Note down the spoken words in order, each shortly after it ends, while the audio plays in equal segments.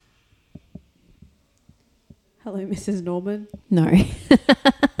Hello, Mrs. Norman. No.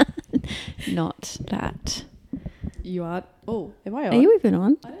 Not that. You are. Oh, am I on? Are you even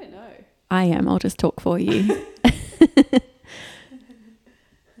on? I don't know. I am. I'll just talk for you.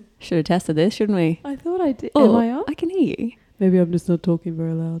 Should have tested this, shouldn't we? I thought I did. Oh, am I on? I can hear you. Maybe I'm just not talking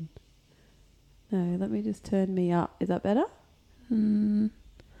very loud. No, let me just turn me up. Is that better? Am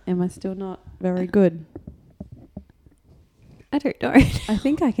I still not very good? I don't know. I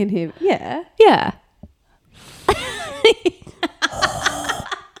think I can hear. Yeah. Yeah.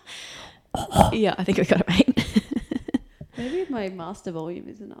 Yeah, I think we got it right. Maybe my master volume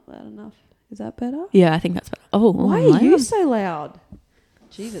isn't up loud enough. Is that better? Yeah, I think that's better. Oh, Why I'm are you loud. so loud?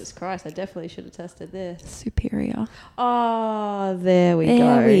 Jesus Christ, I definitely should have tested this. Superior. Oh, there we go.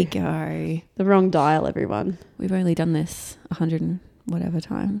 There we go. The wrong dial, everyone. We've only done this 100 and whatever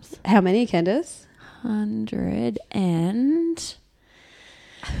times. How many, Candace?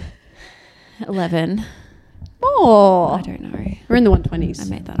 111. Oh, I don't know. we're in the I 120s,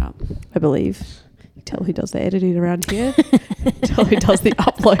 made that up. I believe. You tell who does the editing around here. Tell who does the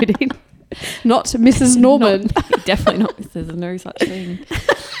uploading. Not Mrs. Norman. Definitely not. There's no such thing.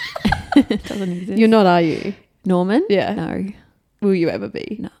 It doesn't exist. You're not, are you? Norman? Yeah. No. Will you ever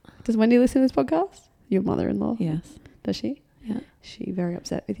be? No. Does Wendy listen to this podcast? Your mother-in-law? Yes. Does she? Yeah. Is she very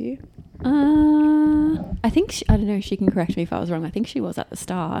upset with you? I think I don't know. She can correct me if I was wrong. I think she was at the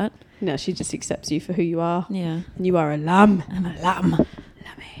start. No, she just accepts you for who you are. Yeah. And you are a lamb. I'm a lamb.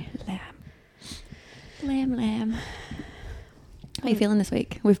 Lammy. Lamb. How are you feeling this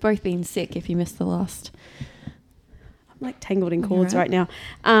week? We've both been sick. If you missed the last. I'm like tangled in cords right. right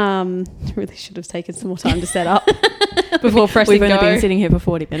now. Really should have taken some more time to set up before pressing We've only go. been sitting here for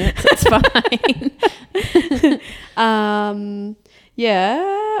 40 minutes. It's fine.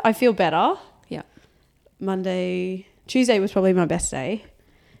 Yeah, I feel better. Yeah. Tuesday was probably my best day.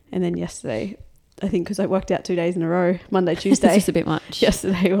 And then yesterday, I think because I worked out 2 days in a row, Monday, It's Tuesday. just a bit much.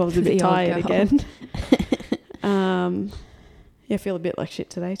 Yesterday I was a bit The old tired girl. again. Yeah, I feel a bit like shit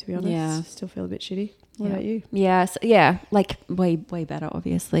today, to be honest. Yeah. Still feel a bit shitty. What Yeah. about you? Yeah. So, yeah. Like way better,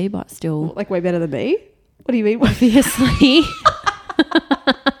 obviously, but still. Like way better than me? What do you mean? Obviously.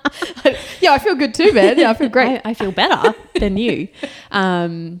 Yeah, I feel good too, man. Yeah, I feel great. I feel better than you.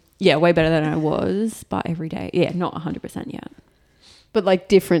 Yeah, way better than I was, but every day. Yeah, not 100% yet. But like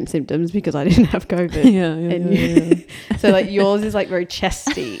different symptoms because I didn't have COVID. Yeah. So like yours is like very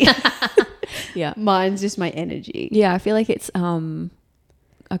chesty. Yeah. Mine's just my energy. Yeah, I feel like it's I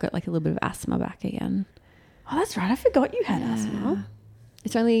got like a little bit of asthma back again. Oh, that's right. I forgot you had asthma.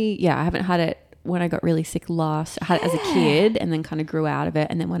 It's only I haven't had it when I got really sick last. I had it as a kid and then kind of grew out of it,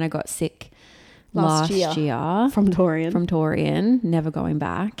 and then when I got sick last year From Torian. from Torian, never going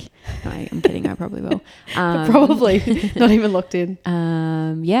back. No, I'm kidding. I probably will. Probably not even looked in.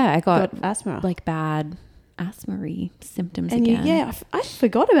 Yeah, I got asthma. like bad asthma-y symptoms And again. I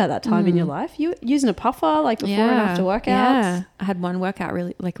forgot about that time in your life. You using a puffer like before and after workouts. Yeah, I had one workout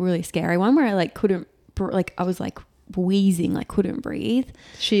really scary one where I like couldn't I was like wheezing, like couldn't breathe.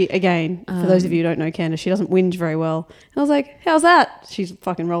 She, again, for those of you who don't know Candace, she doesn't whinge very well. And I was like, how's that? She's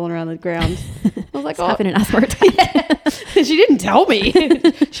fucking rolling around the ground. I was like, Having an asthma attack. Yeah. She didn't tell me.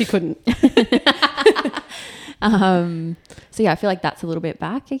 She couldn't. So yeah, I feel like that's a little bit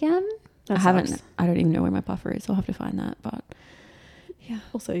back again. That I haven't. sucks. I don't even know where my puffer is. So I'll have to find that. But yeah,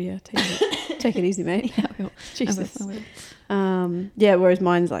 Also, yeah, take it easy, mate. yeah, I will. Jesus. I will. Yeah, whereas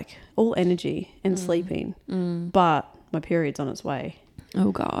mine's like all energy and sleeping, but my period's on its way.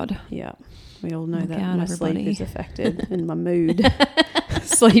 Oh God. Yeah, we all know Look that out, my everybody. sleep is affected and my mood,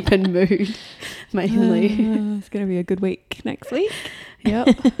 sleep and mood, mainly. It's gonna be a good week next week. Yep.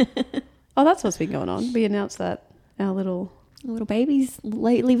 Oh, that's what's been going on. We announced that our little Baby's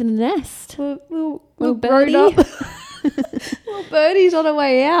late leaving the nest. little birdie. grown up little birdie's on her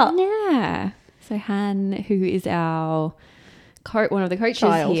way out. Yeah. So Han, who is our one of the coaches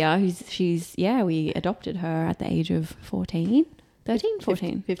Child. here, we adopted her at the age of 14, 13,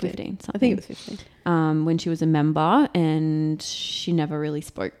 14, 15 something. I think it was 15. When she was a member, and she never really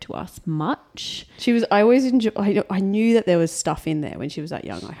spoke to us much. She was. I always enjoy. I knew that there was stuff in there when she was that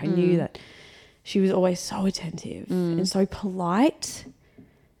young. Like I knew that she was always so attentive and so polite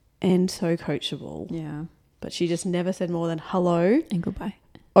and so coachable. Yeah. But she just never said more than hello. And goodbye.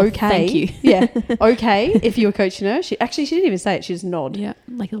 Okay. Thank you. Yeah. Okay. If you were coaching her, she didn't even say it. She just nod. Yeah.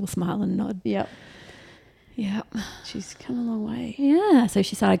 Like a little smile and nod. Yep. Yeah. She's come a long way. Yeah. So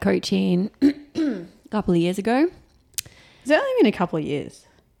she started coaching a couple of years ago. It's only been a couple of years.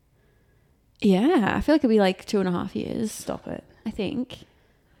 Yeah. I feel like it'd be like 2.5 years. Stop it. I think.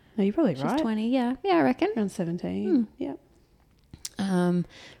 No, you're probably She's right. 20. Yeah. Yeah, I reckon. Around 17. Yeah.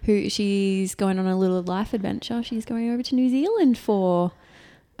 who she's going on a little life adventure. She's going over to New Zealand for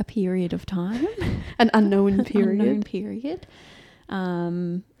a period of time. An unknown period. Unknown period.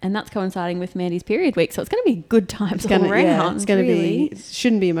 And that's coinciding with Mandy's period week. So it's going to be good times all around. Yeah, it's going to be, it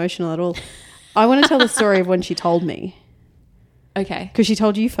shouldn't be emotional at all. I want to tell the story of when she told me. Okay. Because she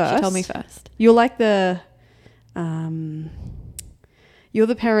told you first. She told me first. You're like you're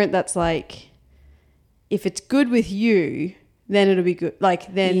the parent that's like, if it's good with you, then it'll be good.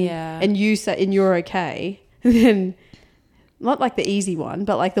 Like then, and you say, and you're okay, then not like the easy one,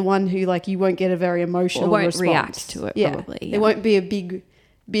 but like the one who like you won't get a very emotional won't response. React to it probably. Yeah. There won't be a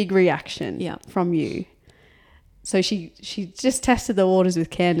big reaction from you. So she just tested the waters with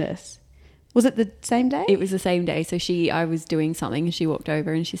Candace. Was it the same day? It was the same day. So I was doing something and she walked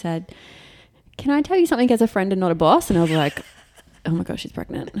over and she said, "Can I tell you something as a friend and not a boss?" And I was like, oh my gosh, she's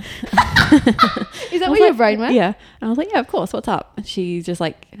pregnant. Is that where your brain went? Yeah. And I was like, yeah, of course. What's up? And she just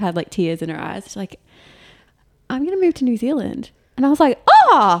like had like tears in her eyes. She's like, "I'm going to move to New Zealand." And I was like,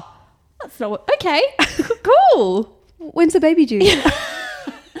 that's not what, okay, cool. When's the baby due? Yeah,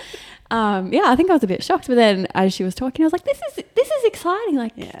 I think I was a bit shocked, but then as she was talking, I was like, this is exciting.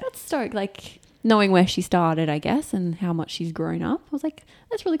 Like, that's stoked. Like knowing where she started, I guess, and how much she's grown up. I was like,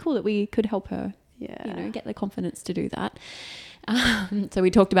 that's really cool that we could help her, get the confidence to do that. So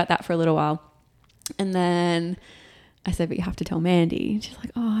we talked about that for a little while. And then I said, "But you have to tell Mandy." And she's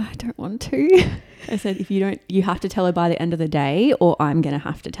like, "Oh, I don't want to." I said, "If you don't, you have to tell her by the end of the day, or I'm going to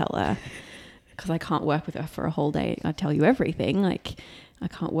have to tell her, because I can't work with her for a whole day. I tell you everything. Like, I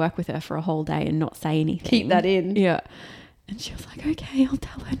can't work with her for a whole day and not say anything. Keep that in." Yeah. And she was like, "Okay, I'll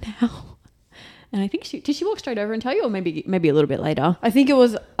tell her now." And I think did she walk straight over and tell you, or maybe a little bit later? I think it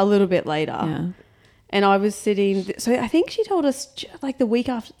was a little bit later. Yeah. And I was sitting, so I think she told us like the week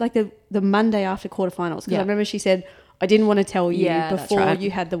after, like the Monday after quarterfinals. Because I remember she said, "I didn't want to tell you before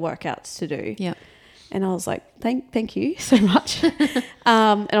you had the workouts to do." Yeah. And I was like, thank you so much. And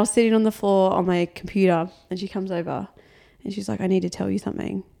I was sitting on the floor on my computer and she comes over and she's like, "I need to tell you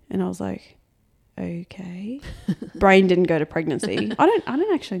something." And I was like, okay. Brain didn't go to pregnancy. I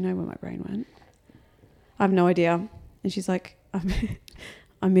don't actually know where my brain went. I have no idea. And she's like,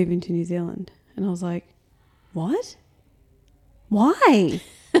 I'm moving to New Zealand. And I was like, "What? Why?"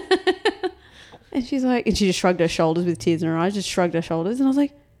 And she's like, and she just shrugged her shoulders with tears in her eyes, just shrugged her shoulders. And I was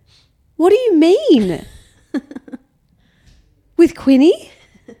like, "What do you mean?" "With Quinny?"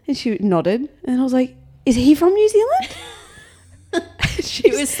 And she nodded. And I was like, "Is he from New Zealand?" She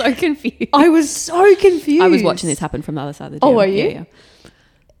was so confused. I was so confused. I was watching this happen from the other side of the gym. Oh, were you? Yeah.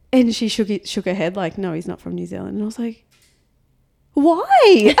 And she shook her head like, "No, he's not from New Zealand." And I was like,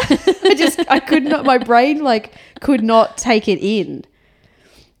 "Why?" I could not, my brain like could not take it in.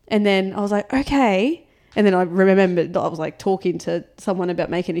 And then I was like, "Okay." And then I remembered I was like talking to someone about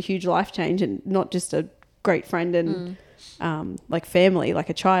making a huge life change, and not just a great friend and like family, like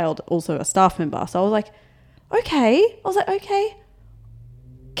a child, also a staff member. So I was like, okay.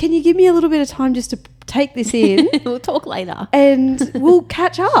 Can you give me a little bit of time just to take this in? We'll talk later. And we'll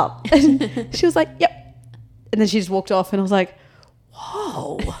catch up. And she was like, "Yep." And then she just walked off and I was like,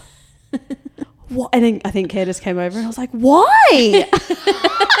 whoa. What? And then I think Candace came over and I was like, "Why?"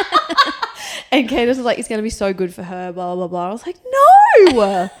 And Candace was like, "It's going to be so good for her, blah, blah, blah." I was like,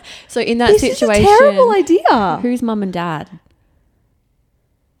 "No." So in that this situation, is a terrible idea. Who's mum and dad?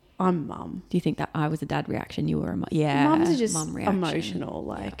 I'm mum. Do you think that I was a dad reaction? You were a mum? Yeah. Mums are just mum reaction. emotional.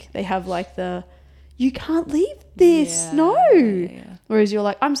 Like they have like you can't leave this. Yeah, no. Yeah. Whereas you're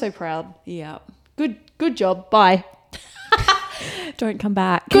like, "I'm so proud. Yeah. Good job. Bye. Don't come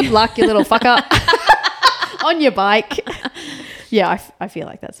back. Good luck, you little fucker." On your bike. Yeah, I feel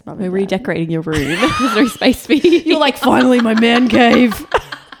like that's mum and We're dad. redecorating your room. There's no space for you. You're like, "Finally my man cave."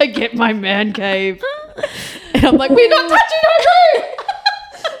 I get my man cave. And I'm like, "We're not touching our room."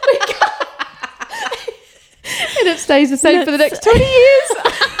 We can't. And it stays the same for the next 20 years.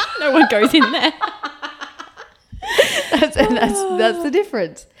 No one goes in there. That's the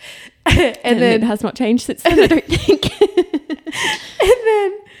difference. And it then has not changed since then, I don't think. And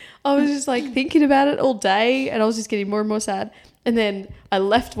then I was just like thinking about it all day and I was just getting more and more sad. And then I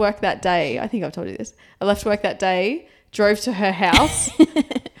left work that day. I think I've told you this. I left work that day, drove to her house,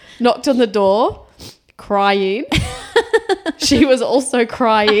 knocked on the door, crying. She was also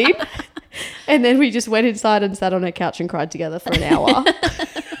crying. And then we just went inside and sat on her couch and cried together for an hour.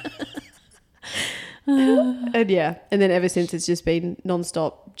 And then ever since it's just been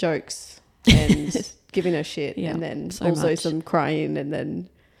nonstop jokes and giving her shit, and then so also much. some crying, and then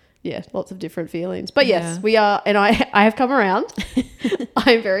lots of different feelings. But yes, we are, and I have come around.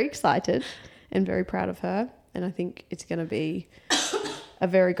 I'm very excited and very proud of her. And I think it's going to be a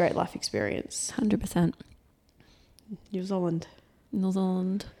very great life experience. 100%. New Zealand. New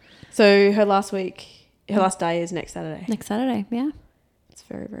Zealand. So her last day is next Saturday. Next Saturday, yeah. It's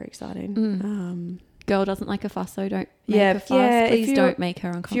very, very exciting. Girl doesn't like a fuss, so don't make her fuss. Yeah, please don't make her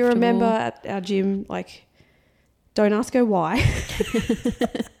uncomfortable. If you remember at our gym, like, don't ask her why.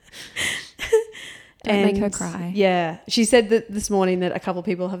 Don't make her cry. Yeah. She said that this morning that a couple of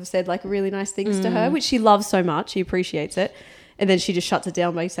people have said like really nice things to her, which she loves so much. She appreciates it. And then she just shuts it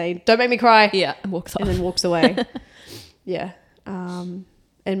down by saying, don't make me cry. Yeah. And walks off. And then walks away. Yeah. And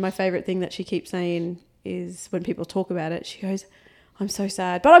my favorite thing that she keeps saying is when people talk about it, she goes, I'm so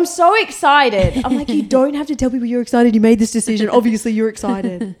sad, but I'm so excited. I'm like, you don't have to tell people you're excited. You made this decision. Obviously you're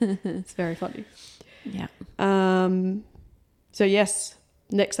excited. It's very funny. Yeah. So yes,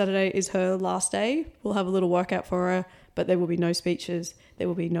 next Saturday is her last day. We'll have a little workout for her, but there will be no speeches. There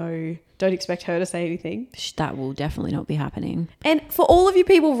will be don't expect her to say anything. That will definitely not be happening. And for all of you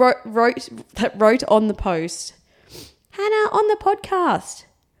people wrote on the post, Hannah, on the podcast,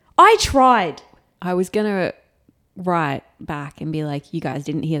 I tried. I was going to write back and be like, you guys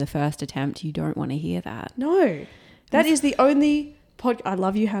didn't hear the first attempt. You don't want to hear that. No, that is the only I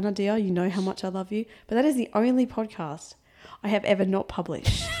love you, Hannah, dear. You know how much I love you. But that is the only podcast I have ever not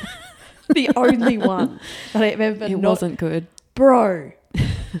published. The only one that I have ever It wasn't good. Bro.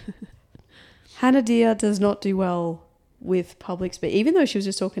 Hannah, dear, does not do well with public speech, even though she was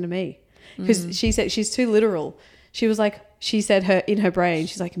just talking to me. Because she said she's too literal. She was like, she said in her brain,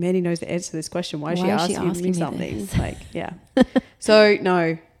 she's like, Mandy knows the answer to this question. Why is she asking me something? This? Like, yeah. So,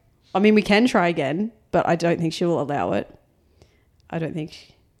 no. I mean, we can try again, but I don't think she'll allow it. I don't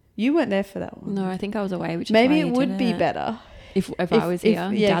think... You weren't there for that one. No, I think I was away, which is maybe why it would be better. If I was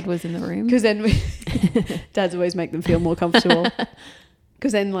here, Dad was in the room. Because then dads always make them feel more comfortable.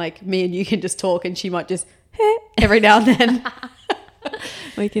 Because then like me and you can just talk and she might just every now and then.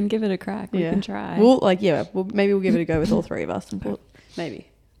 We can give it a crack. We can try. Maybe we'll give it a go with all three of us. Okay. Maybe.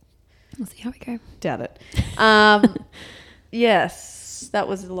 We'll see how we go. Doubt it. Yes, that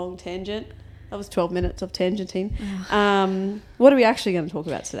was a long tangent. That was 12 minutes of tangenting. What are we actually going to talk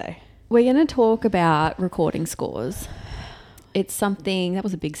about today? We're going to talk about recording scores. It's something... That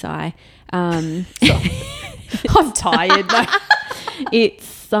was a big sigh. I'm tired. No. It's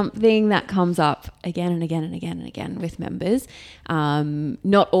something that comes up again and again and again and again with members.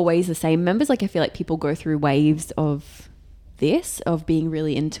 Not always the same members. Like I feel like people go through waves of this, of being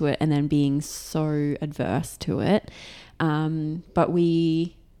really into it and then being so adverse to it. But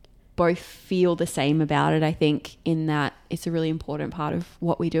we both feel the same about it, I think, in that it's a really important part of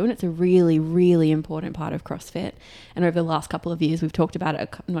what we do and it's a really, really important part of CrossFit. And over the last couple of years, we've talked about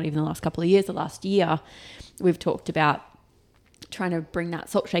it, not even the last couple of years, the last year, we've talked about trying to bring that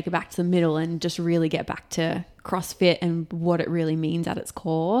salt shaker back to the middle and just really get back to CrossFit and what it really means at its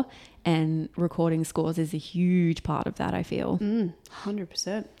core. And recording scores is a huge part of that, I feel.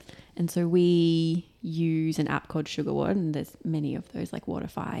 100%. And so we use an app called Sugarwood, and there's many of those like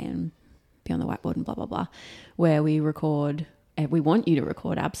Waterfy and Beyond the Whiteboard and blah, blah, blah, where we record, we want you to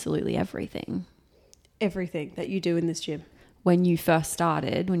record absolutely everything. Everything that you do in this gym. When you first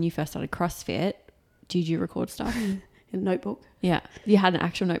started CrossFit, did you record stuff? In a notebook. Yeah. You had an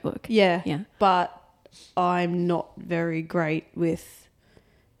actual notebook. Yeah. Yeah. But I'm not very great with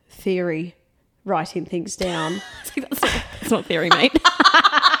theory, writing things down. That's not theory, mate.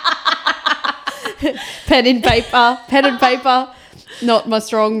 Pen and paper, not my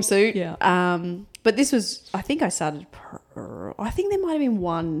strong suit. Yeah. But this was, I think I started, I think there might have been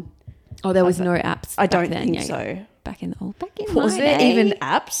one. Oh, there was no apps. I don't think so. Back in was there day? even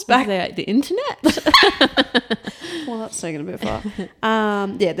apps back? Was there the internet? Well, that's taken a bit far.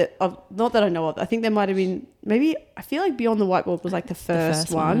 Not that I know of. I think there might have been, maybe, I feel like Beyond the Whiteboard was like the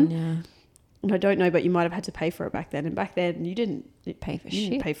first one. Yeah. And I don't know, but you might have had to pay for it back then. And back then you didn't pay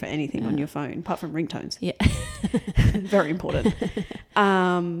for anything on your phone, apart from ringtones. Yeah. Very important.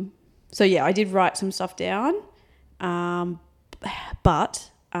 So yeah, I did write some stuff down. But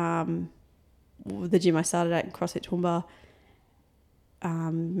the gym I started at in CrossFit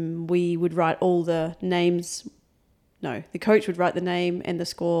Toowoomba, we would write all the names. No, the coach would write the name and the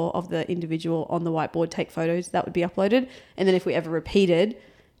score of the individual on the whiteboard, take photos. That would be uploaded. And then if we ever repeated,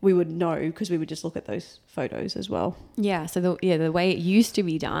 we would know because we would just look at those photos as well. Yeah. So the way it used to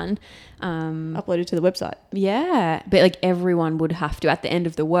be done, uploaded to the website. Yeah. But like everyone would have to, at the end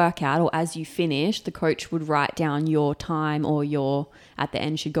of the workout or as you finish, the coach would write down your time or at the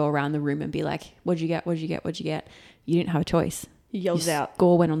end should go around the room and be like, what'd you get? What'd you get? What'd you get? You didn't have a choice. He yells out.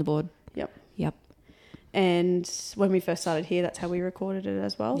 Score went on the board. Yep. And when we first started here, that's how we recorded it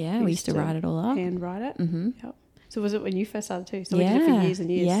as well. Yeah, we used to write it all up. Hand write it. Mm-hmm. Yep. So was it when you first started too? So we did it for years and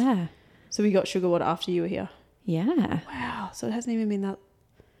years. Yeah. So we got Sugar Water after you were here. Yeah. Wow. So it hasn't even been that,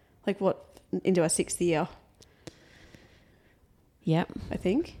 like what, into our 6th year. Yep. I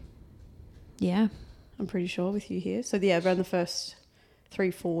think. Yeah. I'm pretty sure with you here. So yeah, around the first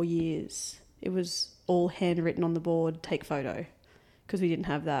 3-4 years, it was all handwritten on the board, take photo, because we didn't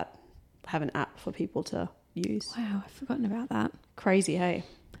have an app for people to use. Wow, I've forgotten about that. Crazy, hey?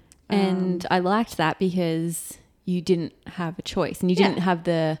 And I liked that because you didn't have a choice and you didn't have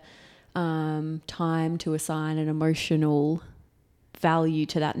the time to assign an emotional value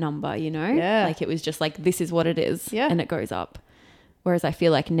to that number, you know? Yeah. Like it was just like, this is what it is. Yeah. And it goes up. Whereas I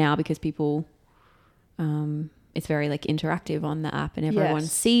feel like now, because people, it's very like interactive on the app and everyone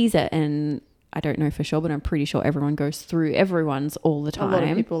sees it, and I don't know for sure, but I'm pretty sure everyone goes through everyone's all the time. A lot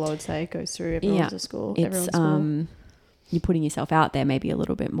of people, I would say, goes through everyone's at school. It's, you're putting yourself out there maybe a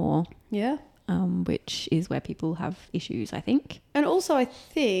little bit more. Yeah. Which is where people have issues, I think. And also I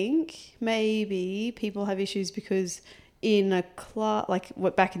think maybe people have issues because in a class, like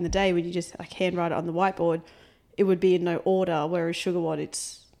back in the day when you just like handwrite it on the whiteboard, it would be in no order, whereas Sugar Water,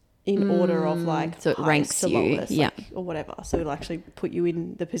 it's in order of like so it ranks you, lowest, like, or whatever. So it'll actually put you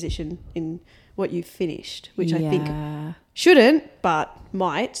in the position in what you've finished, which I think shouldn't, but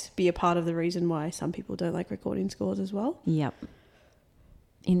might be a part of the reason why some people don't like recording scores as well. Yep.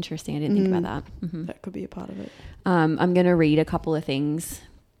 Interesting. I didn't think about that. Mm-hmm. That could be a part of it. I'm going to read a couple of things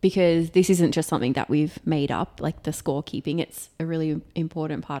because this isn't just something that we've made up, like the scorekeeping. It's a really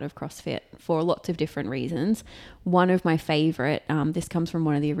important part of CrossFit for lots of different reasons. One of my favorite, this comes from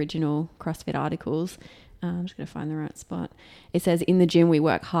one of the original CrossFit articles. I'm just going to find the right spot. It says, in the gym, we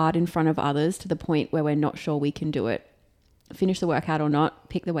work hard in front of others to the point where we're not sure we can do it. Finish the workout or not,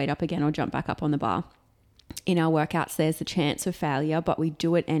 pick the weight up again or jump back up on the bar. In our workouts, there's the chance of failure, but we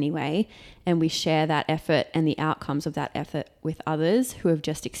do it anyway, and we share that effort and the outcomes of that effort with others who have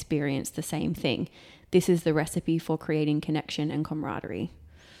just experienced the same thing. This is the recipe for creating connection and camaraderie.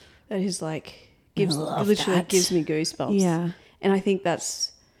 That is like, gives me goosebumps. Yeah. And I think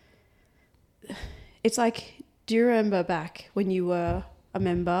it's like, do you remember back when you were a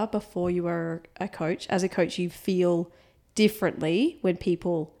member before you were a coach? As a coach, you feel differently when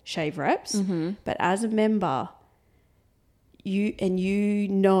people shave reps, but as a member, you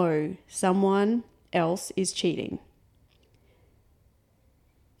know someone else is cheating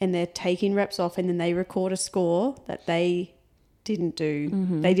and they're taking reps off, and then they record a score that they didn't do,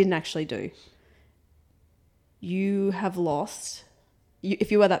 they didn't actually do. You have lost.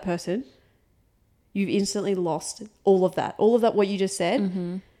 If you are that person, you've instantly lost all of that what you just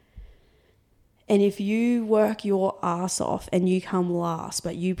said. And if you work your ass off and you come last,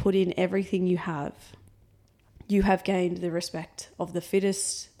 but you put in everything you have gained the respect of the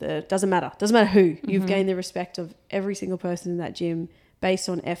fittest. Doesn't matter who. You've gained the respect of every single person in that gym based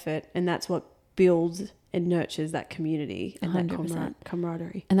on effort, and that's what builds and nurtures that community and 100%. That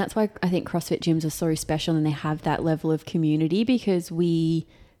camaraderie. And that's why I think CrossFit gyms are so special, and they have that level of community because we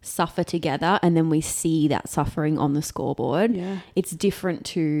suffer together and then we see that suffering on the scoreboard. Yeah. It's different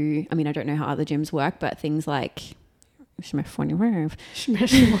to, I mean, I don't know how other gyms work, but things like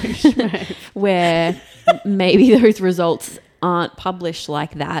where maybe those results aren't published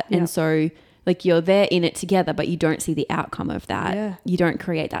like that. Yeah. And so like you're there in it together, but you don't see the outcome of that. Yeah. You don't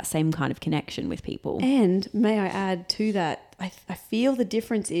create that same kind of connection with people. And may I add to that, I feel the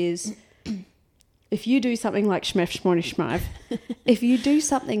difference is if you do something like Shmev, if you do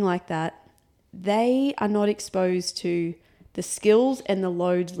something like that, they are not exposed to the skills and the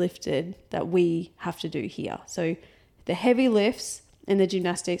loads lifted that we have to do here. So the heavy lifts and the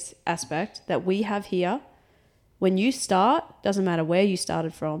gymnastics aspect that we have here, when you start, doesn't matter where you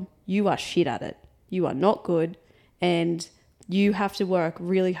started from, you are shit at it. You are not good, and you have to work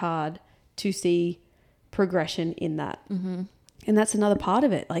really hard to see progression in that. And that's another part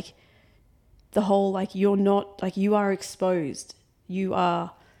of it. Like, the whole, like, you're not, like, you are exposed. You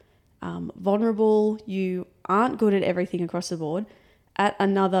are vulnerable. You aren't good at everything across the board. At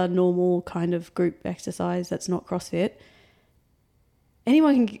another normal kind of group exercise that's not CrossFit,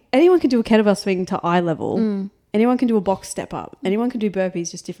 anyone can do a kettlebell swing to eye level. Anyone can do a box step up. Anyone can do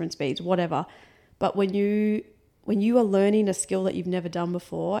burpees, just different speeds, whatever. But when you are learning a skill that you've never done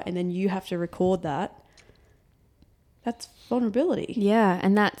before, and then you have to record that, that's vulnerability. Yeah,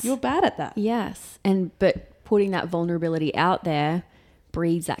 and you're bad at that. Yes, but putting that vulnerability out there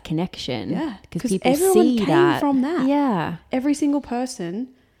breeds that connection. Yeah, because people see that. Everyone came from that. Yeah, every single person,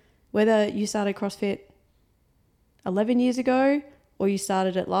 whether you started CrossFit 11 years ago or you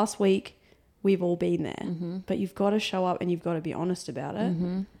started it last week, we've all been there. But you've got to show up and you've got to be honest about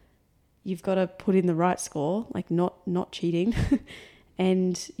it. You've got to put in the right score, like not cheating.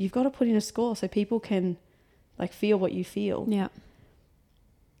 And you've got to put in a score so people can like feel what you feel. Yeah.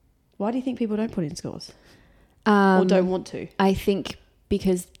 Why do you think people don't put in scores? Or don't want to? I think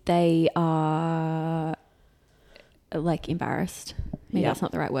because they are like embarrassed. Maybe that's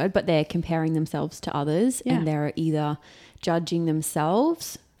not the right word, but they're comparing themselves to others and they're either judging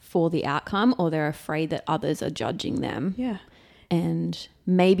themselves for the outcome or they're afraid that others are judging them. Yeah. And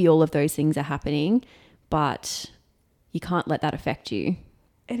maybe all of those things are happening, but you can't let that affect you.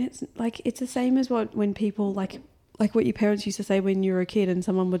 And it's like, it's the same as when people like what your parents used to say when you were a kid and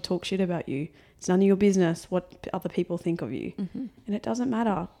someone would talk shit about you. It's none of your business what other people think of you. And it doesn't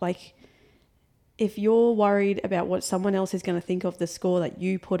matter. Like, if you're worried about what someone else is going to think of the score that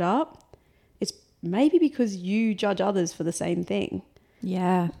you put up, it's maybe because you judge others for the same thing.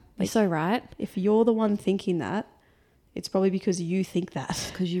 Yeah, you're so right. If you're the one thinking that, it's probably because you think that.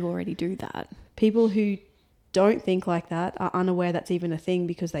 Because you already do that. People who don't think like that are unaware that's even a thing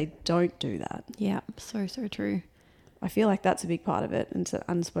because they don't do that. Yeah, so true. I feel like that's a big part of it, and it's an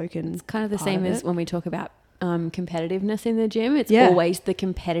unspoken. It's kind of the same as when we talk about competitiveness in the gym. It's always the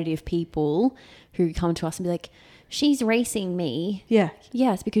competitive people who come to us and be like, she's racing me. Yeah.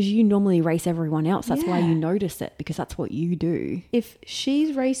 Yes, because you normally race everyone else. That's why you notice it, because that's what you do. If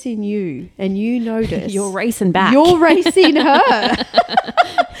she's racing you and you notice... You're racing back. You're racing her.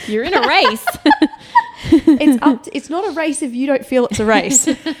 You're in a race. It's not a race if you don't feel it's a race.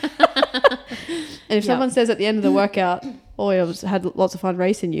 And if someone says at the end of the workout, oh, I had lots of fun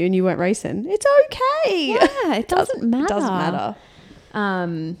racing you and you weren't racing, it's okay. Yeah, it doesn't matter. It doesn't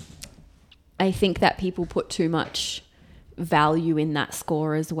matter. I think that people put too much value in that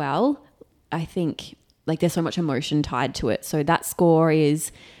score as well. I think like there's so much emotion tied to it. So that score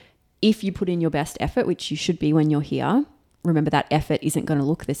is, if you put in your best effort, which you should be when you're here, remember that effort isn't going to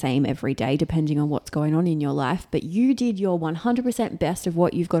look the same every day depending on what's going on in your life, but you did your 100% best of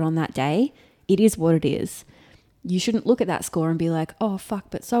what you've got on that day. It is what it is. You shouldn't look at that score and be like, oh, fuck,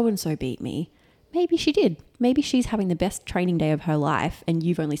 but so-and-so beat me. Maybe she did. Maybe she's having the best training day of her life and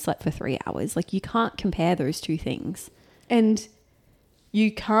you've only slept for 3 hours. Like, you can't compare those two things. And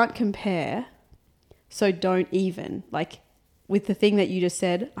you can't compare, so don't even. Like, with the thing that you just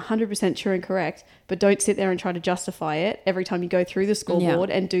said, 100% true and correct, but don't sit there and try to justify it every time you go through the scoreboard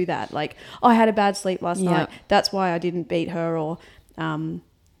and do that. Like, oh, I had a bad sleep last night. That's why I didn't beat her. Or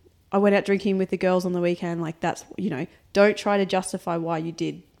I went out drinking with the girls on the weekend. Like, that's, don't try to justify why you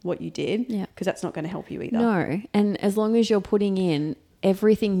did what you did, because that's not going to help you either. No. And as long as you're putting in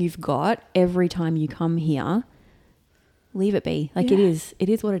everything you've got every time you come here, leave it be. Like, it is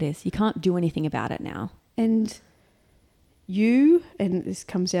what it is. You can't do anything about it now. And this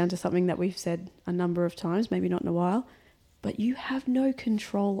comes down to something that we've said a number of times, maybe not in a while, but you have no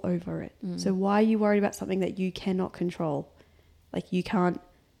control over it. So why are you worried about something that you cannot control? Like, you can't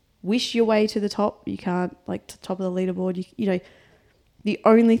wish your way to the top. You can't, like, to the top of the leaderboard. The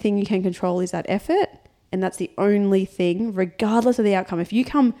only thing you can control is that effort, and that's the only thing, regardless of the outcome. If you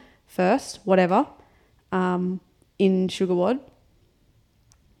come first, whatever, in Sugarwad,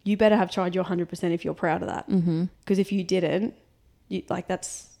 you better have tried your 100% if you're proud of that. Because if you didn't,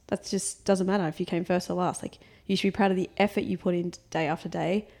 that's just doesn't matter if you came first or last. Like, you should be proud of the effort you put in day after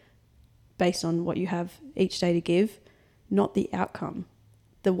day based on what you have each day to give, not the outcome.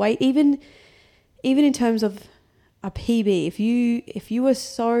 The weight, even in terms of a PB, if you were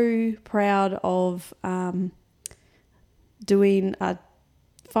so proud of doing a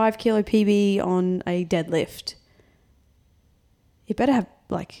 5 kilo PB on a deadlift, you better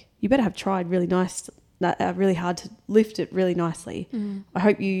have tried really hard to lift it really nicely. I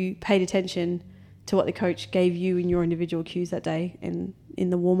hope you paid attention to what the coach gave you in your individual cues that day and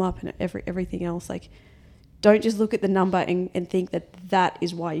in the warm up and everything else. Like, don't just look at the number and think that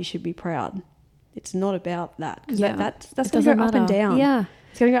is why you should be proud. It's not about that. Because that's going to go up and down. Yeah.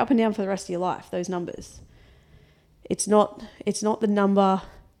 It's going to go up and down for the rest of your life, those numbers. It's not the number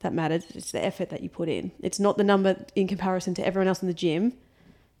that matters. It's the effort that you put in. It's not the number in comparison to everyone else in the gym.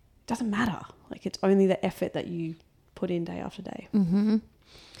 It doesn't matter. Like, it's only the effort that you put in day after day.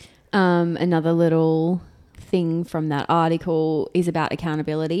 Another little thing from that article is about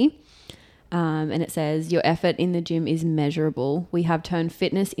accountability. And it says, your effort in the gym is measurable. We have turned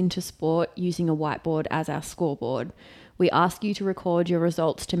fitness into sport using a whiteboard as our scoreboard. We ask you to record your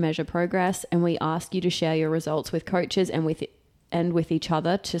results to measure progress, and we ask you to share your results with coaches and with each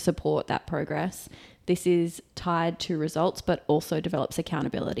other to support that progress. This is tied to results, but also develops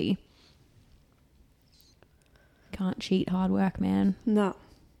accountability. Can't cheat hard work, man. No.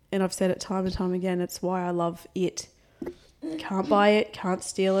 and I've said it time and time again, it's why I love it. Can't buy it, can't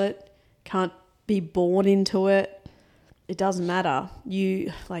steal it, can't be born into it. It doesn't matter.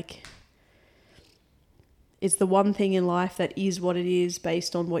 It's the one thing in life that is what it is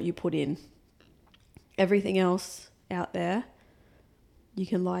based on what you put in. Everything else out there, you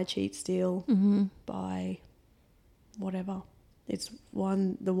can lie, cheat, steal, buy, whatever. It's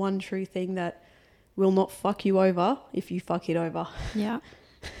the one true thing that will not fuck you over if you fuck it over. Yeah.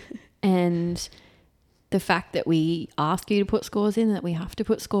 And the fact that we ask you to put scores in, that we have to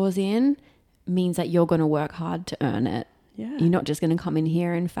put scores in, means that you're going to work hard to earn it. Yeah. You're not just going to come in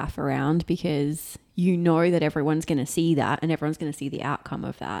here and faff around because you know that everyone's going to see that and everyone's going to see the outcome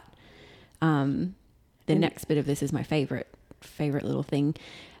of that. The next bit of this is my favorite little thing.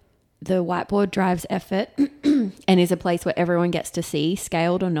 The whiteboard drives effort and is a place where everyone gets to see,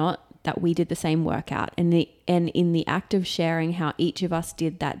 scaled or not, that we did the same workout. And in the act of sharing how each of us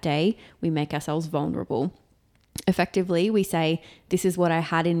did that day, we make ourselves vulnerable. Effectively, we say, this is what I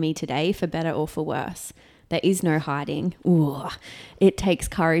had in me today, for better or for worse. There is no hiding. Ooh, it takes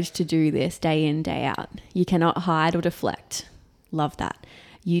courage to do this day in, day out. You cannot hide or deflect. Love that.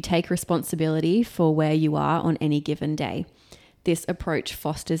 You take responsibility for where you are on any given day. This approach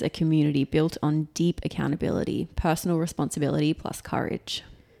fosters a community built on deep accountability, personal responsibility plus courage.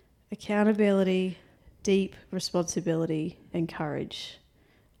 Accountability, deep responsibility, and courage.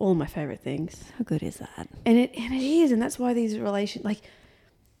 All my favorite things. How good is that? And it is, and that's why these relations, like,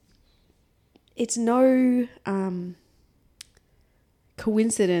 it's no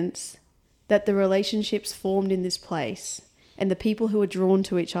coincidence that the relationships formed in this place and the people who are drawn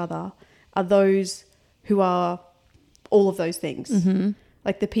to each other are those who are all of those things. Mm-hmm.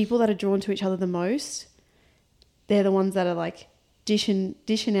 Like, the people that are drawn to each other the most, they're the ones that are like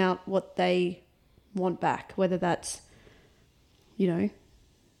dishing out what they want back, whether that's,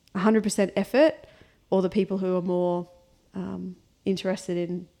 100% effort, or the people who are more interested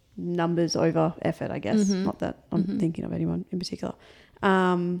in numbers over effort, I guess. Mm-hmm. Not that I'm thinking of anyone in particular.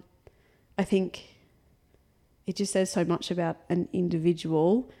 I think it just says so much about an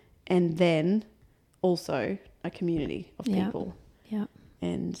individual and then also a community of people. Yeah.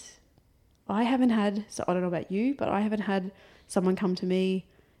 And I haven't had, so I don't know about you, but I haven't had someone come to me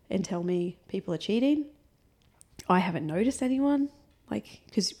and tell me people are cheating. I haven't noticed anyone, like,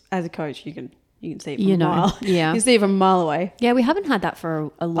 because as a coach, you can see it from a mile. Yeah. You can see it from a mile away. Yeah, we haven't had that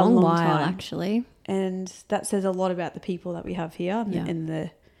for a long while, time. Actually. And that says a lot about the people that we have here and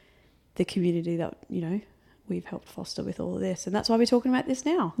the community that, we've helped foster with all of this. And that's why we're talking about this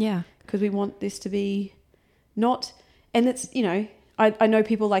now. Yeah. Because we want this to be not, and it's, I know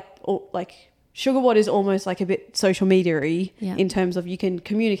people like Sugar Water is almost like a bit social media-y in terms of you can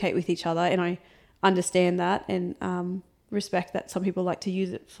communicate with each other, and I understand that and respect that some people like to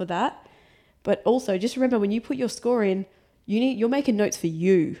use it for that. But also just remember, when you put your score in, you're making notes for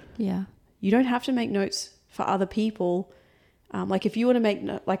you. Yeah. You don't have to make notes for other people. Like, if you want to make,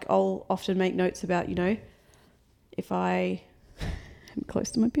 I'll often make notes about, if I am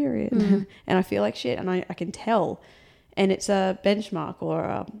close to my period and I feel like shit and I can tell, and it's a benchmark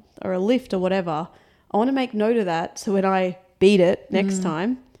or a lift or whatever, I want to make note of that. So when I beat it next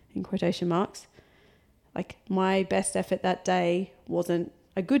time, in quotation marks, like, my best effort that day wasn't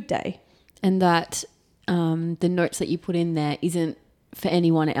a good day. And that the notes that you put in there isn't for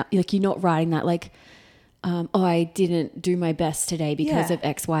anyone else. Like, you're not writing that like, I didn't do my best today because of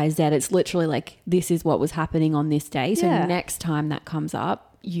X, Y, Z. It's literally like, this is what was happening on this day. So next time that comes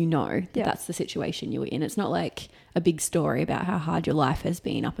up, that's the situation you were in. It's not like a big story about how hard your life has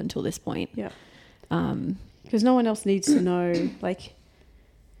been up until this point. Yeah. Because no one else needs to know. Like,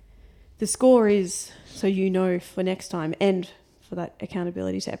 the score is so for next time and for that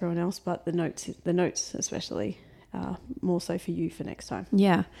accountability to everyone else, but the notes especially more so for you for next time.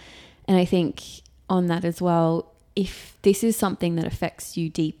 Yeah. And I think on that as well, if this is something that affects you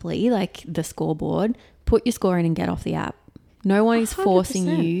deeply, like the scoreboard, put your score in and get off the app. No one is 100%. Forcing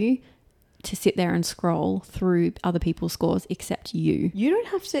you to sit there and scroll through other people's scores except you. You don't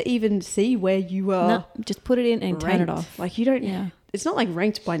have to even see where you are. No, just put it in and turn it off. Like, you don't, it's not like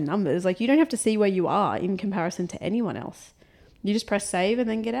ranked by numbers. Like, you don't have to see where you are in comparison to anyone else. You just press save and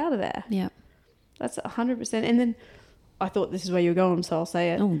then get out of there. Yeah. That's 100%. And then I thought this is where you're going, so I'll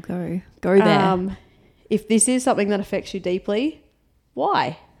say it. Oh, go there. If this is something that affects you deeply,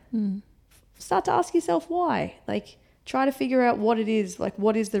 why? Start to ask yourself why. Like, try to figure out what it is. Like,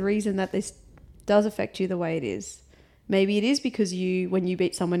 what is the reason that this does affect you the way it is? Maybe it is because when you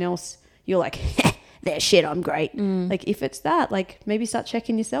beat someone else, you're like, they're shit, I'm great. Like, if it's that, like, maybe start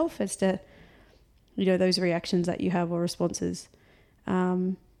checking yourself as to, those reactions that you have or responses.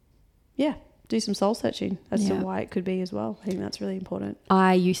 do some soul searching as to why it could be as well. I think that's really important.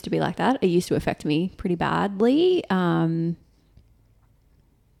 I used to be like that. It used to affect me pretty badly. I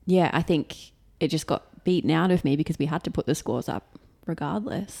think it just got beaten out of me because we had to put the scores up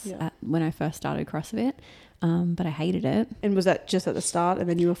regardless when I first started CrossFit. But I hated it. And was that just at the start and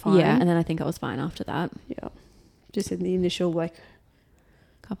then you were fine? Yeah, and then I think I was fine after that. Yeah. Just in the initial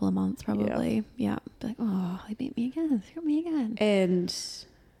couple of months probably. Yeah. Like, oh, they beat me again. They got me again. And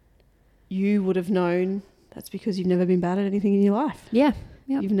you would have known that's because you've never been bad at anything in your life. Yeah.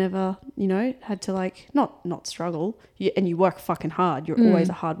 Yep. You've never, had to not struggle. And you work fucking hard. You're always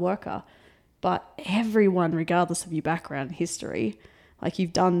a hard worker. But everyone, regardless of your background, history,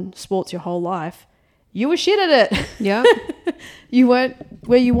 you've done sports your whole life, you were shit at it. Yeah. You weren't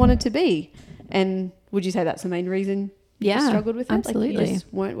where you wanted to be. And would you say that's the main reason you struggled with it? Absolutely. You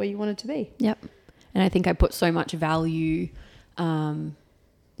just weren't where you wanted to be. Yep. And I think I put so much value,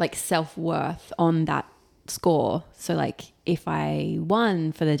 self-worth on that score. So if I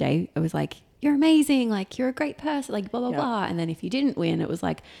won for the day, it was like, you're amazing. You're a great person, blah, blah, blah. And then if you didn't win, it was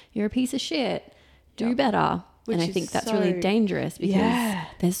like, you're a piece of shit. Do better. And I think that's really dangerous because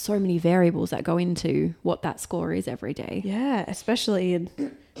there's so many variables that go into what that score is every day. Yeah, especially in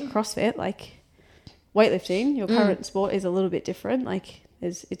CrossFit, weightlifting, your current sport is a little bit different.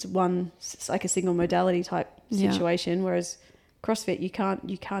 It's a single modality type situation, whereas CrossFit, you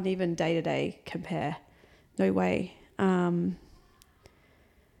can't even day to day compare. No way. I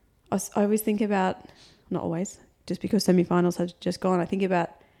always think about, not always, just because semifinals have just gone, I think about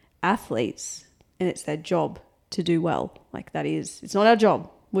athletes and it's their job to do well. It's not our job.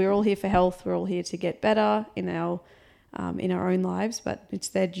 We're all here for health. We're all here to get better in our own lives, but it's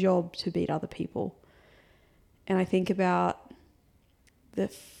their job to beat other people. And I think about the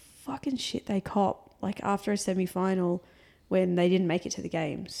fucking shit they cop, after a semi-final when they didn't make it to the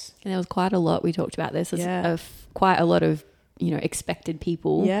games. And there was quite a lot, we talked about this, of quite a lot of, expected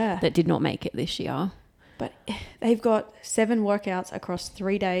people that did not make it this year. But they've got 7 workouts across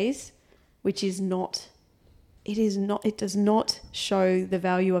 3 days, which is not, it does not show the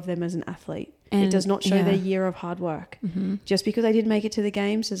value of them as an athlete. And it does not show their year of hard work. Mm-hmm. Just because they didn't make it to the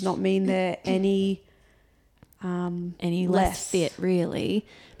games does not mean they're any less fit, really,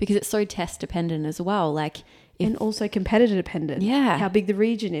 because it's so test dependent as well. And also competitor dependent. Yeah. How big the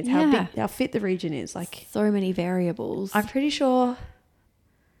region is, how fit the region is. So many variables. I'm pretty sure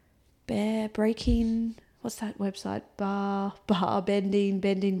bear breaking, what's that website? Bar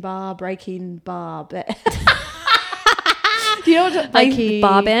bending bar, breaking bar. Do you know what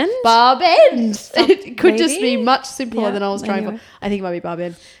bar bend? Bar bend. It could just be much simpler than I was trying for. I think it might be bar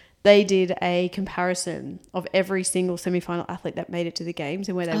bend. They did a comparison of every single semi-final athlete that made it to the games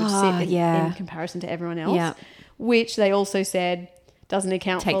and where they would sit in comparison to everyone else, which they also said doesn't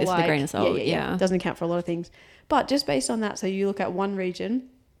account for this with a grain of salt. Yeah. Doesn't account for a lot of things. But just based on that, so you look at one region,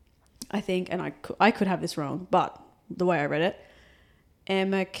 I think, and I could have this wrong, but the way I read it,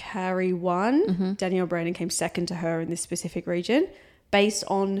 Emma Carey won. Mm-hmm. Danielle Brandon came second to her in this specific region. Based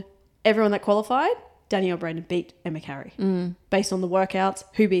on everyone that qualified, Danielle Brandon beat Emma Carey. Based on the workouts,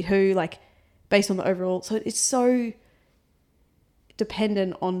 who beat who, based on the overall. So it's so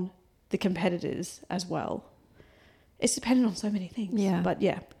dependent on the competitors as well. It's dependent on so many things. Yeah. But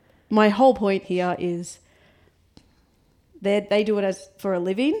my whole point here is they do it as for a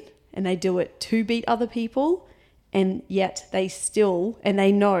living and they do it to beat other people. And yet they still, and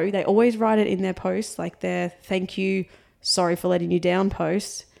they know, they always write it in their posts, their thank you, sorry for letting you down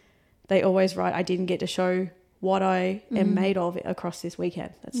post. They always write, I didn't get to show what I am made of across this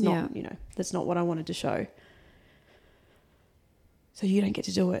weekend. That's not, that's not what I wanted to show. So you don't get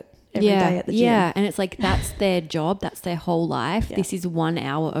to do it every day at the gym. Yeah, and it's that's their job. That's their whole life. Yeah. This is 1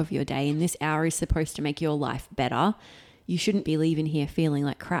 hour of your day, and this hour is supposed to make your life better. You shouldn't be leaving here feeling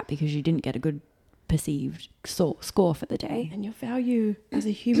like crap because you didn't get a good perceived score for the day. And your value as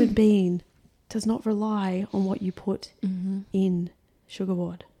a human being does not rely on what you put in Sugar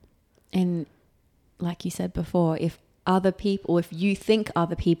Ward. And like you said before, if you think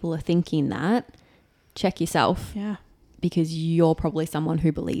other people are thinking that, check yourself. Yeah. Because you're probably someone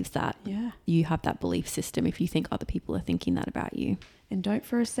who believes that. Yeah. You have that belief system if you think other people are thinking that about you. And don't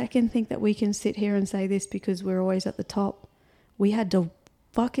for a second think that we can sit here and say this because we're always at the top. We had to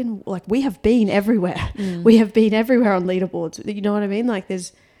we have been everywhere. We have been everywhere on leaderboards. You know what I mean?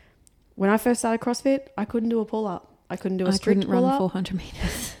 When I first started CrossFit, I couldn't do a pull-up. I couldn't do a strict pull-up. I couldn't run 400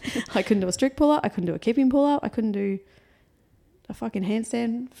 meters. I couldn't do a strict pull-up. I couldn't do a keeping pull-up. I couldn't do a fucking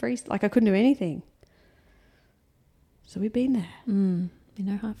handstand freeze. I couldn't do anything. So we've been there. You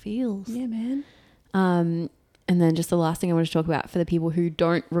know how it feels. Yeah, man. And And then just the last thing I want to talk about for the people who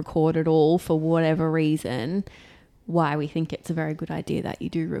don't record at all for whatever reason, why we think it's a very good idea that you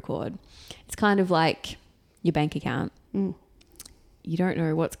do record. It's kind of like your bank account. You don't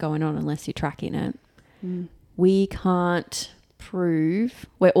know what's going on unless you're tracking it. We can't prove,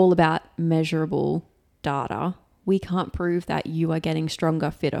 we're all about measurable data. We can't prove that you are getting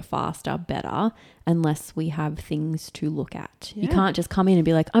stronger, fitter, faster, better unless we have things to look at. You can't just come in and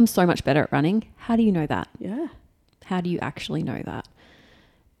be like, I'm so much better at running. How do you know that? Yeah. How do you actually know that?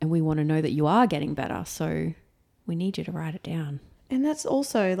 And we want to know that you are getting better. So we need you to write it down. And that's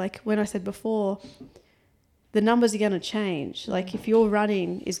also like when I said before, the numbers are going to change. Like if your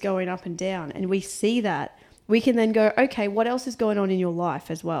running is going up and down and we see that, we can then go, okay, what else is going on in your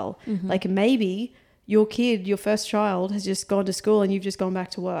life as well? Like maybe your kid, your first child has just gone to school and you've just gone back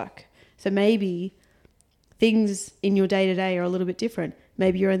to work. So maybe things in your day-to-day are a little bit different.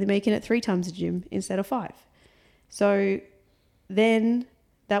 Maybe you're only making it 3 times a gym instead of 5. So then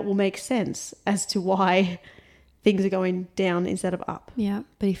that will make sense as to why things are going down instead of up. Yeah.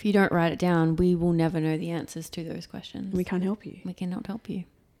 But if you don't write it down, we will never know the answers to those questions. We can't help you. We cannot help you.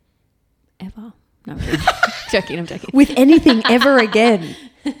 Ever. No, I'm kidding. I'm joking. With anything ever again.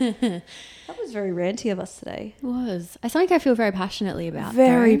 That was very ranty of us today. It was. It's something I feel very passionately about.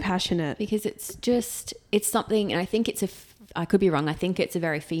 Very passionate. Because it's something, and I think I could be wrong. I think it's a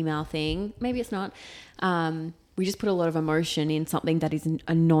very female thing. Maybe it's not. We just put a lot of emotion in something that is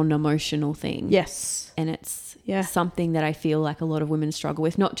a non-emotional thing. Yes. And it's something that I feel like a lot of women struggle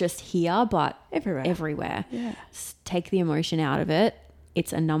with, not just here, but everywhere. Yeah. Take the emotion out of it.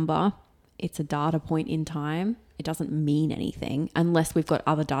 It's a number. It's a data point in time. It doesn't mean anything unless we've got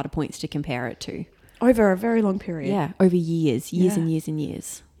other data points to compare it to. Over a very long period. Yeah, over years and years and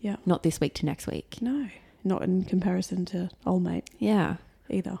years. Yeah. Not this week to next week. No, not in comparison to old mate. Yeah.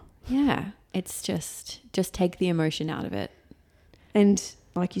 Either. Yeah. It's just take the emotion out of it. And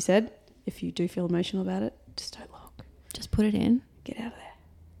like you said, if you do feel emotional about it, just don't look. Just put it in. Get out of there.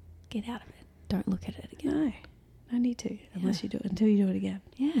 Get out of it. Don't look at it again. No need to until you do it again.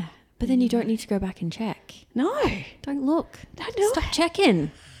 Yeah. But then you don't need to go back and check. No. Don't look. Don't do it. Stop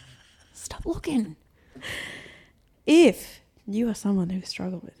checking. Stop looking. If you are someone who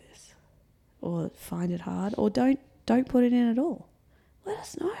struggled with this or find it hard or don't put it in at all, let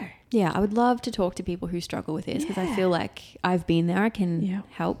us know. Yeah, I would love to talk to people who struggle with this because I feel like I've been there. I can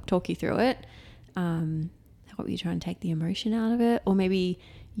help talk you through it. Help you try and take the emotion out of it. Or maybe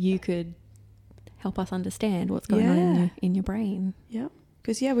you could help us understand what's going on in your brain. Yeah.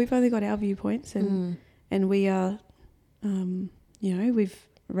 Because, we've only got our viewpoints and we are, we've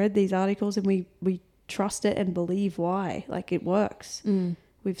read these articles and we trust it and believe why. Like, it works.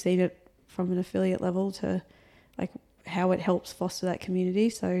 We've seen it from an affiliate level to, like, how it helps foster that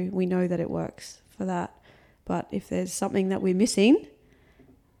community. So we know that it works for that. But if there's something that we're missing,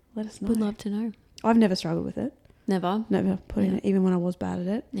 let us know. Would love to know. I've never struggled with it. Never put in it, even when I was bad at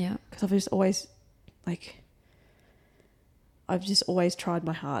it. Yeah. Because I've just always, tried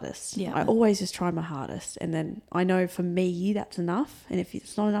my hardest. Yeah. I always just try my hardest. And then I know for me, that's enough. And if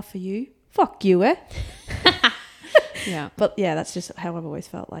it's not enough for you, fuck you, eh? Yeah. But that's just how I've always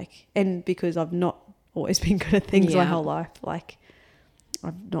felt like. And because I've not always been good at things my whole life. Like,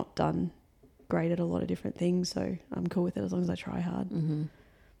 I've not done great at a lot of different things. So I'm cool with it as long as I try hard. Mm-hmm.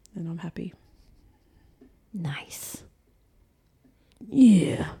 And I'm happy. Nice.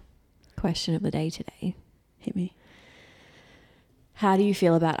 Yeah. Question of the day today. Hit me. How do you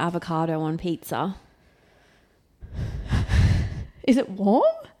feel about avocado on pizza? Is it warm?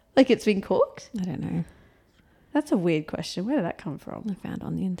 Like it's been cooked? I don't know. That's a weird question. Where did that come from? I found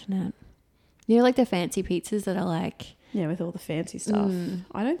on the internet. You know, like the fancy pizzas that are like... Yeah, with all the fancy stuff.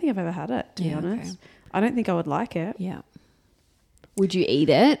 I don't think I've ever had it, to be honest. Okay. I don't think I would like it. Yeah. Would you eat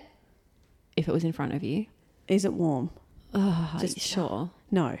it if it was in front of you? Is it warm? Oh, just sure.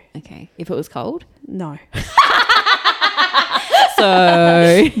 No. Okay. If it was cold? No.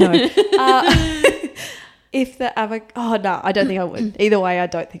 So no. If the avocado, no, I don't think I would. Either way, I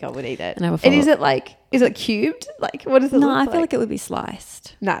don't think I would eat it. And is it cubed? Like, what does it look like? No, I feel like it would be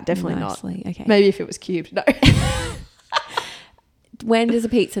sliced. Nah, definitely nicely. Not. Okay. Maybe if it was cubed. No. When does a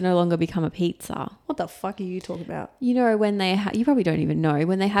pizza no longer become a pizza? What the fuck are you talking about? You know, when they you probably don't even know,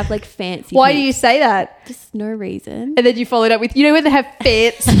 when they have like fancy Why do you say that? Just no reason. And then you followed up with, when they have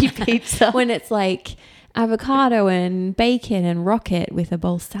fancy pizza. When it's like avocado and bacon and rocket with a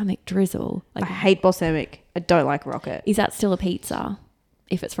balsamic drizzle. Like, I hate balsamic. I don't like rocket. Is that still a pizza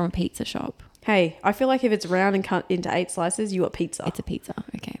if it's from a pizza shop? Hey, I feel like if it's round and cut into 8 slices, you got pizza. It's a pizza.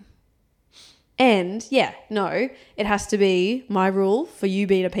 Okay. And it has to be, my rule for you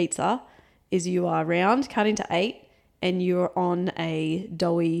being a pizza is you are round, cut into 8, and you're on a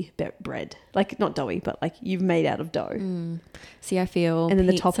doughy bread. Like, not doughy, but like you've made out of dough. See, I feel and then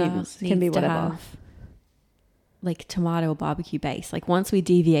the toppings can be whatever. Like tomato or barbecue base. Like once we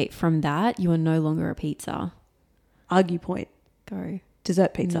deviate from that, you are no longer a pizza. Argue point. Go.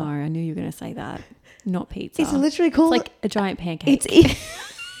 Dessert pizza. No, I knew you were going to say that. Not pizza. It's literally called... It's like a giant pancake.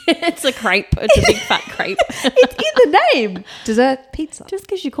 It's a crepe. It's a big fat crepe. It's in the name. Dessert pizza. Just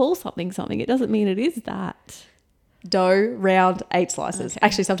because you call something, it doesn't mean it is that. Dough, round, 8 slices. Okay.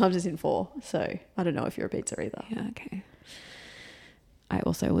 Actually, sometimes it's in 4. So I don't know if you're a pizza either. Yeah, okay. I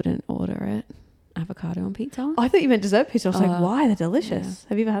also wouldn't order it. Avocado on pizza. I thought you meant dessert pizza. I was like, why? They're delicious. Yeah.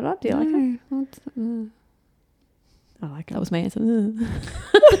 Have you ever had one? Do you like it? I like it. That was my answer.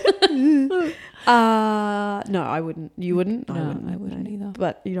 No, I wouldn't. You wouldn't? No, I wouldn't either.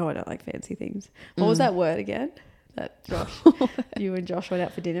 But you know I don't like fancy things. What was that word again? That Josh, you and Josh went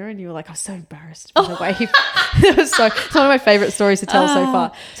out for dinner and you were like, I was so embarrassed by the way. It was it's one of my favourite stories to tell so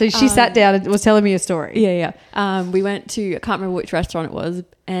far. So she sat down and was telling me a story. Yeah. We went to, I can't remember which restaurant it was,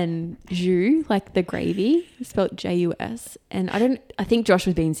 and jus, like the gravy, spelled Jus. And I think Josh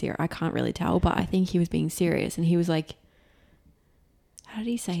was being serious. I can't really tell, but I think he was being serious. And he was like, how did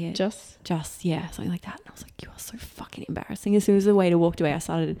he say it? Just, yeah, something like that. And I was like, you are so fucking embarrassing. As soon as the waiter walked away, I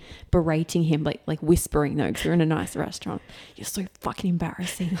started berating him, like whispering though, because we're in a nice restaurant. You're so fucking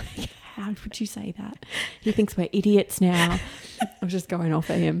embarrassing. Like, how would you say that? He thinks we're idiots now. I was just going off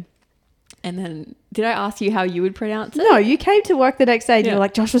at him. And then, did I ask you how you would pronounce it? No, you came to work the next day and you were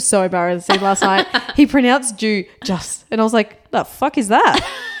like, Josh was so embarrassing last night. He pronounced just. And I was like, the fuck is that?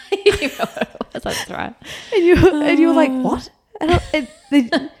 That's right. And you were like, what? And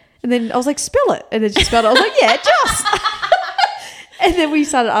then I was like, spell it. And then she spelled it. I was like, yeah, just. And then we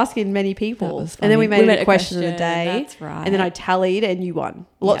started asking many people. And then we made it a question of the day. That's right. And then I tallied and you won.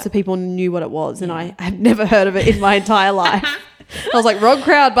 Lots of people knew what it was. And I have never heard of it in my entire life. I was like, wrong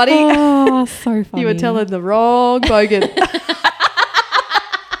crowd, buddy. Oh, so funny. You were telling the wrong bogan.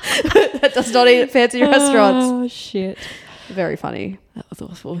 That does not eat at fancy restaurants. Oh, shit. Very funny. That was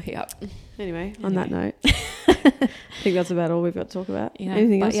awful. Yep. Anyway, on that note, I think that's about all we've got to talk about. Yeah.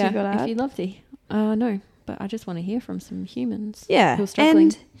 Anything else you've got to add? If you'd love to. No, but I just want to hear from some humans. Yeah. Who are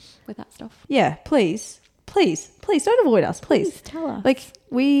struggling with that stuff. Yeah, please don't avoid us. Please tell us. Like,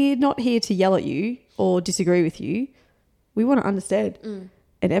 we're not here to yell at you or disagree with you. We want to understand and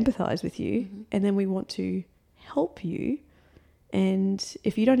empathise with you, and then we want to help you. And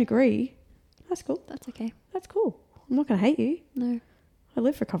if you don't agree, that's cool. That's okay. That's cool. I'm not going to hate you. No. I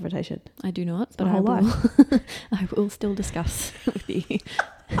live for confrontation. I do not, but my whole life. I will still discuss with you.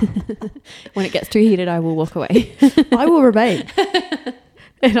 When it gets too heated, I will walk away. I will remain.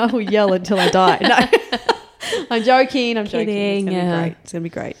 And I will yell until I die. No. I'm joking. It's going to be great. It's going to be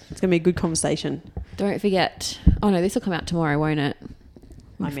great. It's going to be a good conversation. Don't forget. Oh, no, this will come out tomorrow, won't it?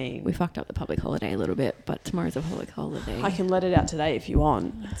 We fucked up the public holiday a little bit, but tomorrow's a public holiday. I can let it out today if you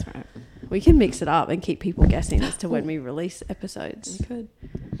want. That's right. We can mix it up and keep people guessing as to when we release episodes. We could.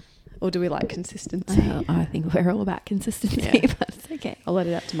 Or do we like consistency? I think we're all about consistency, but it's okay. I'll let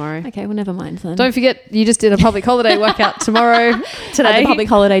it out tomorrow. Okay, well, never mind then. Don't forget, you just did a public holiday workout today. At the public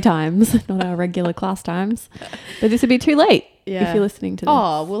holiday times, not our regular class times. But this would be too late if you're listening to this.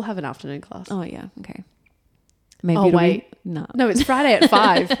 Oh, we'll have an afternoon class. Oh, yeah. Okay. Maybe wait. No, it's Friday at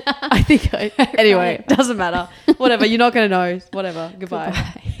 5. I think. Anyway, doesn't matter. Whatever. You're not going to know. Whatever.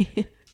 Goodbye.